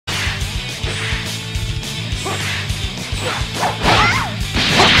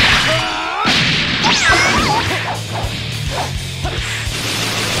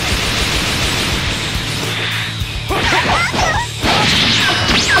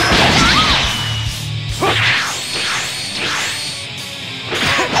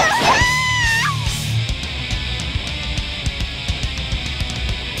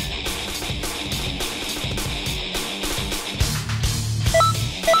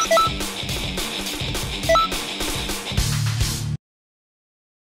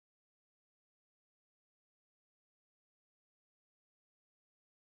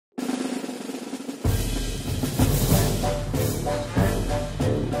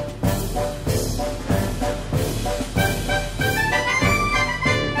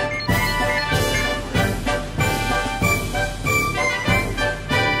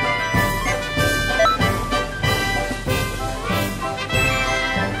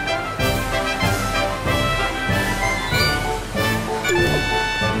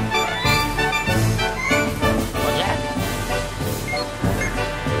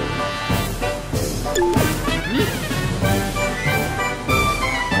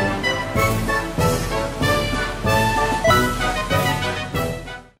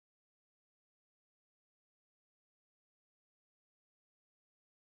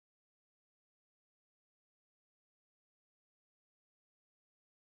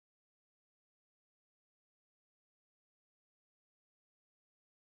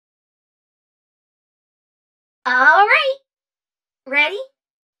All right, ready?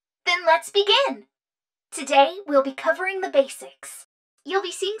 Then let's begin. Today we'll be covering the basics. You'll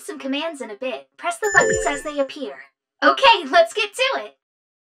be seeing some commands in a bit. Press the buttons as they appear. Okay, let's get to it.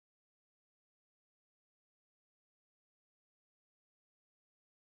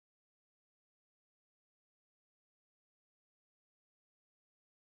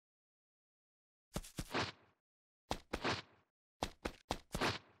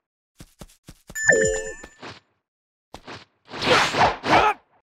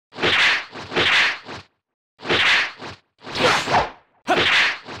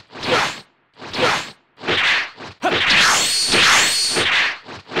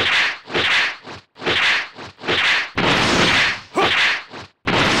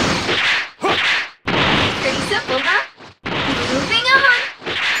 Pretty simple, huh? Moving on.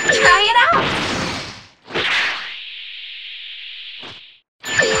 Try it out.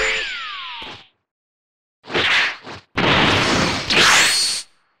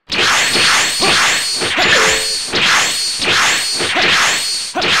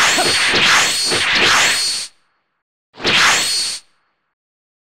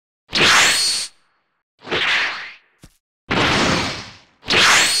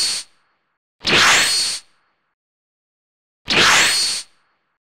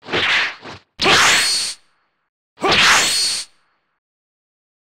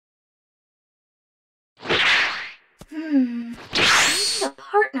 I need a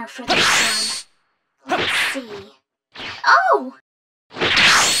partner for this one. Let's see. Oh!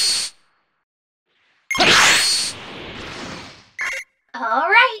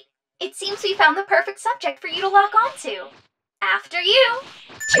 Alright, it seems we found the perfect subject for you to lock onto. After you.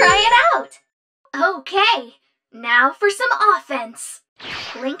 Try it out! Okay, now for some offense.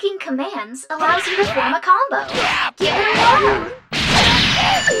 Linking commands allows you to form a combo. Give it a whirl.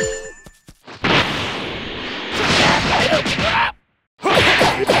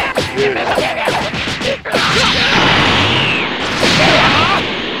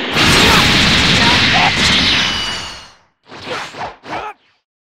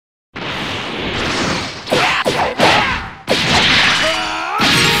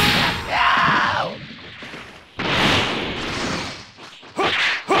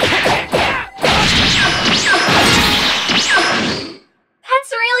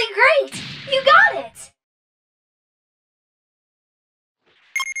 That's really great! You got it!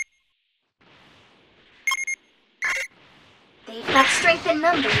 They've got strength in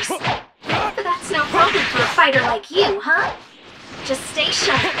numbers. But that's no problem for a fighter like you, huh? Just stay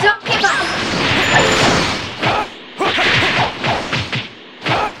sharp, don't give up!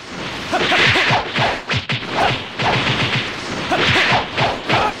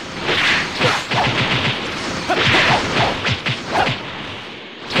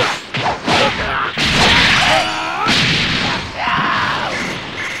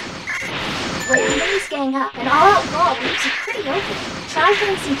 When enemies gang up and all-out wall leaves you pretty open, try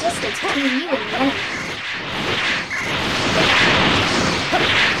putting some distance between you and the enemy.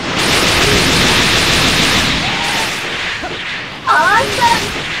 Awesome!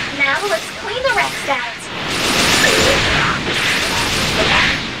 Now let's clean the rest out.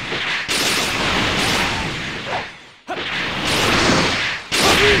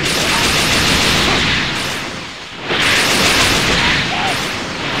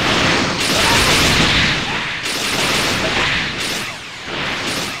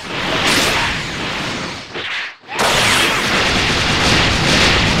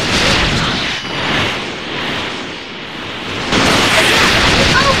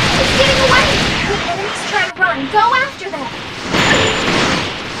 Go after them!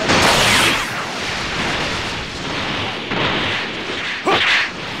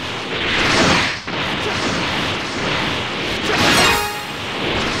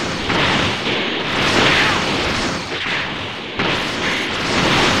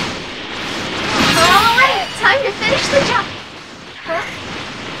 Alright, time to finish the jump! Huh?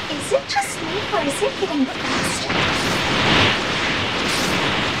 Is it just me, or is it getting faster?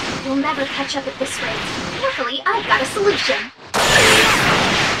 We'll never catch up at this rate. Luckily, I've got a solution.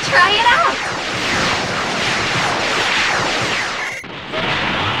 Try it out!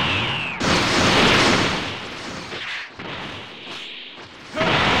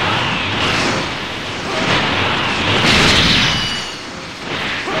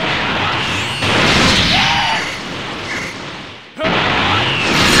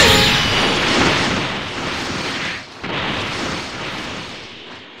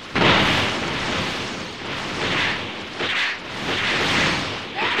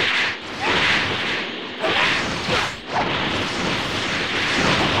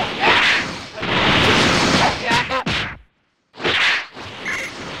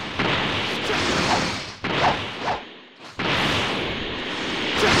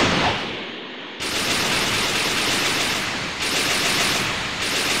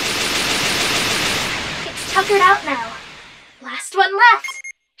 figured out now. Last one left.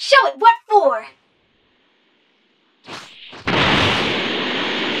 Show it what for.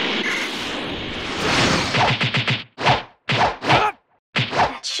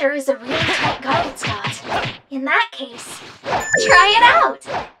 That sure is a really tight guard it's got. In that case, try it out.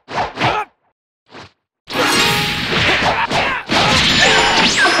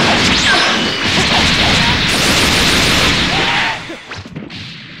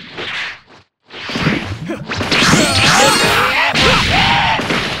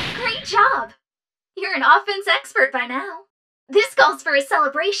 Great job! You're an offense expert by now. This calls for a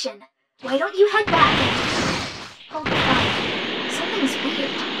celebration. Why don't you head back and... Hold the phone. Something's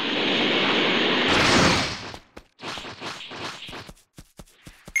weird.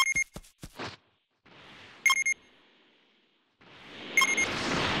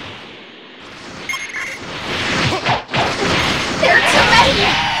 There are too many!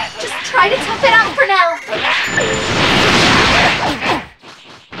 Just try to tough it out for now.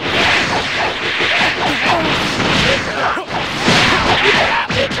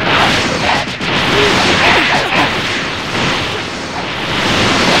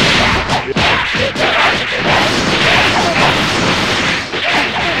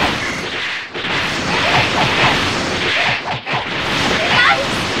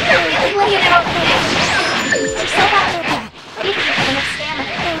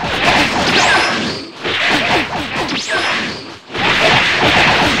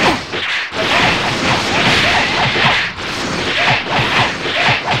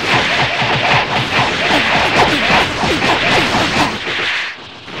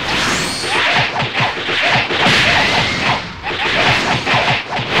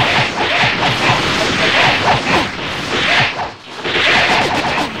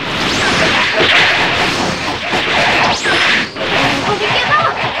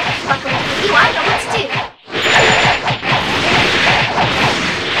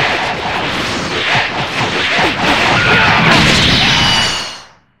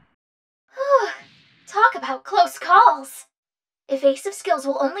 Evasive skills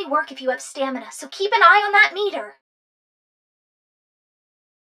will only work if you have stamina, so keep an eye on that meter.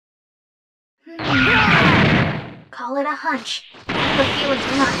 Call it a hunch. I have a feeling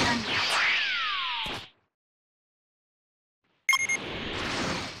we're not done yet.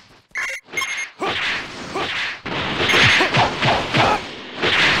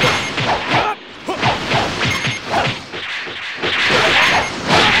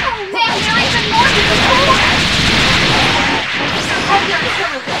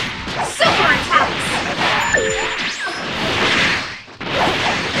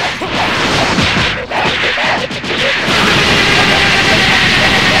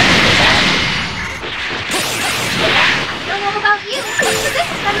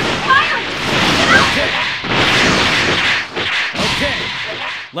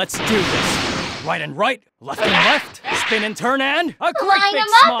 Let's do this. Right and right, left and left, spin and turn and a great Line big him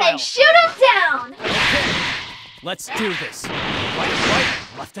up smile. And shoot him down. Okay. Let's do this. Right and right,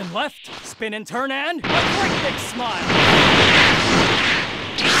 left and left, spin and turn and a great big smile.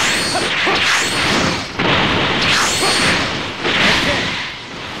 Okay.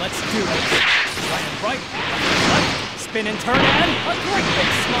 Let's do this. Right and right, left and left, spin and turn and a great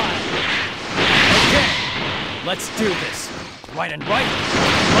big smile. Okay. Let's do this. Right and right,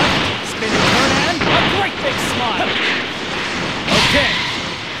 left, spin and turn and a great big smile. Okay,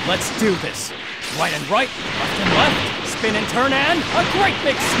 let's do this. Right and right, left and left, spin and turn and a great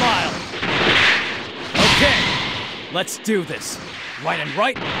big smile. Okay, let's do this. Right and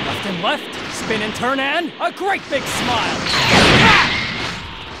right, left and left, spin and turn and a great big smile.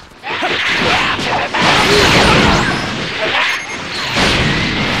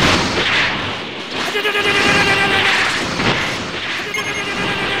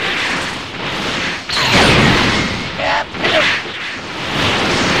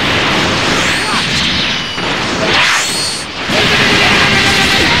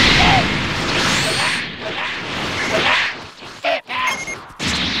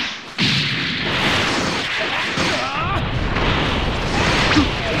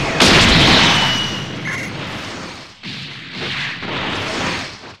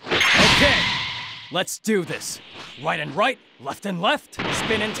 Let's do this. Right and right, left and left,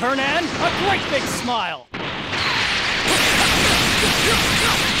 spin and turn and a great big smile.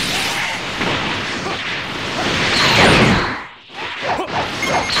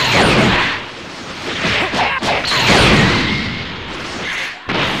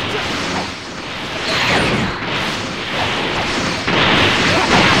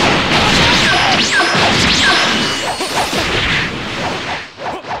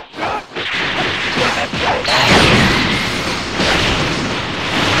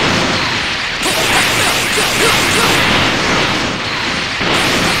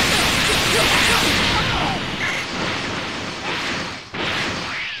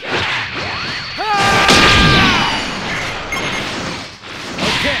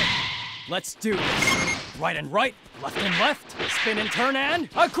 let's do this. Right and right, spin and turn and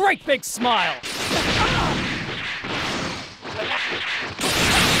a great big smile.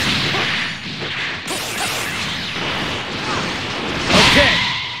 Okay,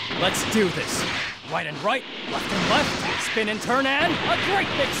 let's do this. Right and right, spin and turn and a great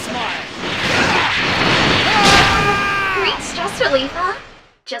big smile. Great stress relief, huh?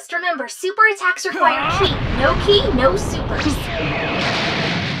 Just remember, super attacks require key. No key, no supers.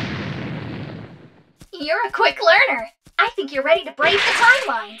 You're a quick learner. I think you're ready to brave the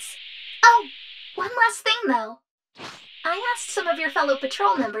timelines. Oh, one last thing though. I asked some of your fellow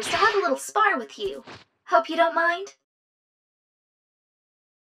patrol members to have a little spar with you. Hope you don't mind?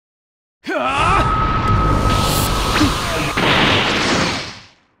 Don't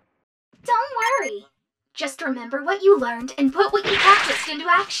worry. Just remember what you learned and put what you practiced into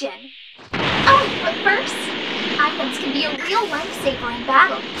action. Oh, but first, items can be a real lifesaver in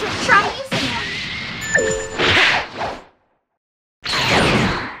battle. Try using them.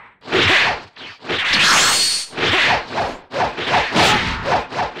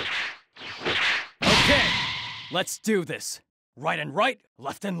 Okay, let's do this. Right and right,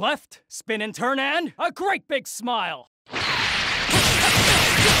 spin and turn and a great big smile.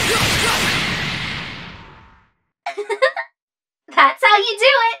 That's how you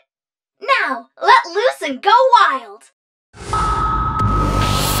do it. Now, let loose and go wild.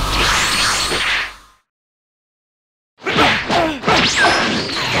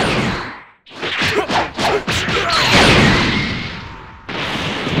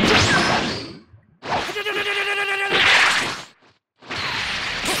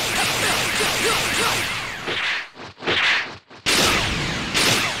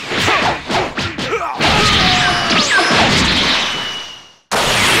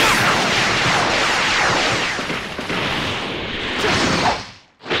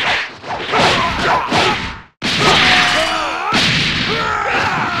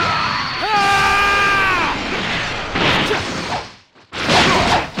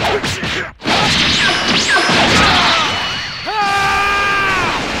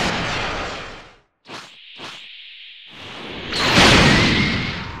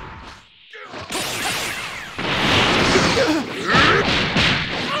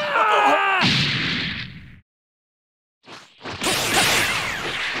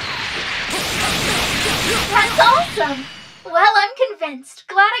 That's awesome! Well, I'm convinced.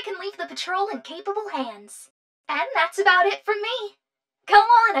 Glad I can leave the patrol in capable hands. And that's about it from me. Go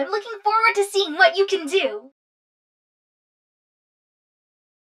on, I'm looking forward to seeing what you can do.